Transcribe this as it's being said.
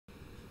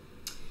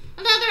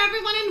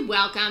everyone, and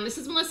welcome. This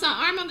is Melissa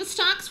Arm of the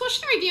Stock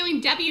Swoosh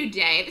reviewing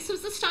Wday. This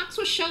was the Stock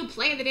Swoosh show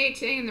play of the day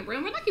today in the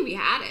room. We're lucky we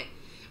had it.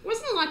 There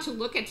wasn't a lot to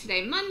look at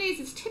today. Mondays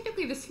is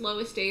typically the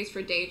slowest days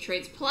for day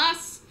trades.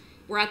 Plus,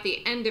 we're at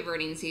the end of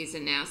earnings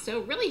season now,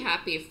 so really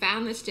happy.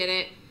 Found this, did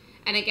it.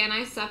 And again,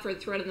 I suffered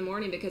throughout the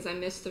morning because I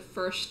missed the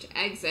first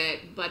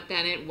exit, but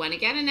then it went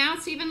again, and now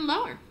it's even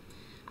lower.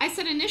 I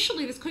said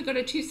initially this could go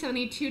to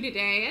 272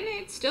 today, and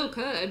it still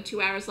could. 2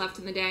 hours left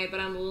in the day,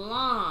 but I'm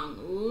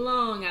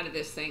long out of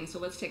this thing. So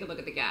let's take a look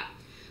at the gap.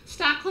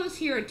 Stock close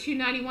here at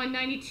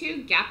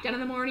 291.92. Gap down in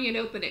the morning and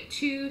open at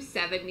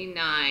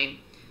 279.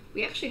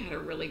 We actually had a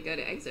really good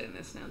exit in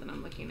this now that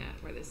I'm looking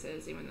at where this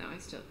is, even though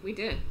we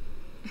did.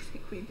 I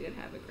think we did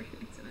have a great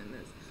exit in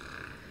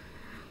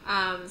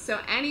this. So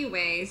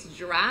anyways,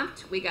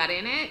 dropped. We got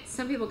in it.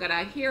 Some people got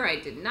out here. I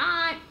did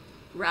not.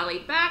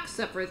 Rallied back,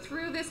 suffered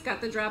through this,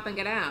 got the drop and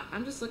get out.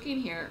 I'm just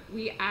looking here.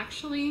 We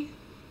actually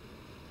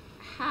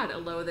had a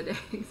low of the day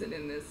exit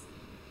in this,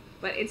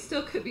 but it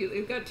still could be.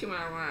 We've got 2 more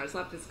hours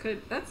left. This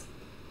could. That's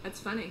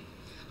funny.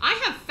 I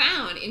have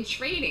found in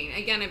trading.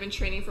 Again, I've been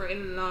trading for a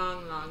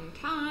long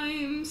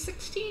time,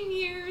 16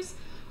 years.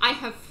 I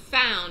have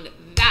found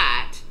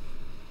that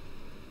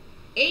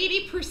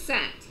 80%,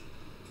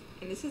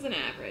 and this is an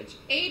average,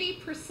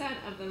 80%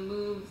 of the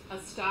moves a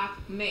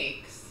stock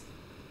makes,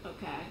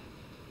 okay,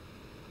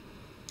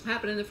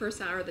 happen in the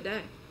first hour of the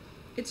day.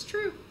 It's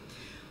true.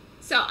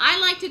 So I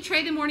like to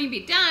trade the morning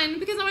be done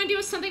because I want to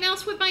do something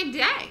else with my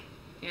day,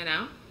 you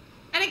know?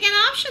 And again,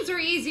 options are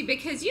easy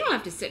because you don't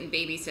have to sit and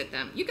babysit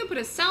them. You can put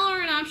a sell or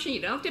an option,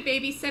 you don't have to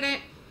babysit it.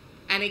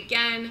 And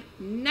again,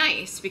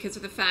 nice because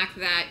of the fact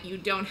that you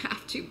don't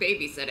have to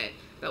babysit it.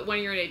 But when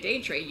you're in a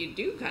day trade, you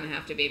do kind of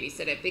have to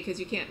babysit it because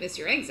you can't miss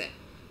your exit,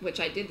 which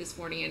I did this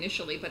morning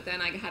initially, but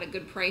then I had a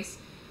good price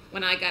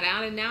when I got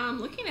out, and now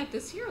I'm looking at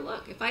this here.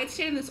 Look, if I had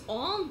stayed in this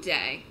all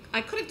day, I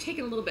could have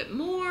taken a little bit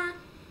more,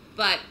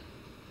 but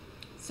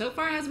so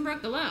far it hasn't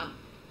broke the low.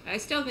 I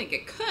still think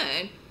it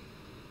could,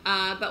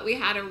 but we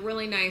had a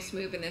really nice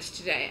move in this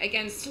today.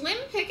 Again, slim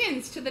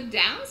pickings to the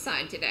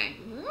downside today.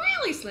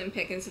 Really slim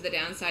pickings to the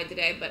downside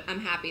today, but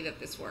I'm happy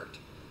that this worked.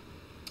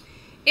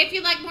 If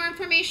you'd like more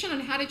information on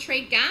how to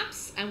trade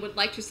gaps and would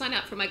like to sign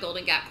up for my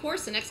Golden Gap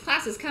course, the next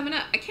class is coming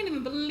up. I can't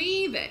even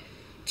believe it.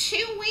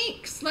 2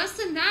 weeks, less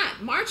than that,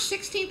 March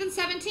 16th and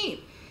 17th.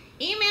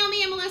 Email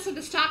me at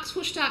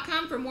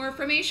melissa@thestockswoosh.com for more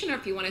information, or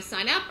if you want to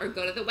sign up, or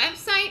go to the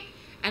website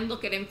and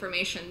look at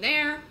information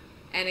there.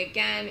 And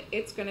again,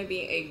 it's going to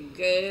be a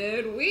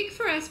good week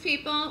for us,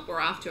 people.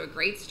 We're off to a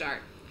great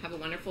start. Have a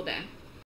wonderful day.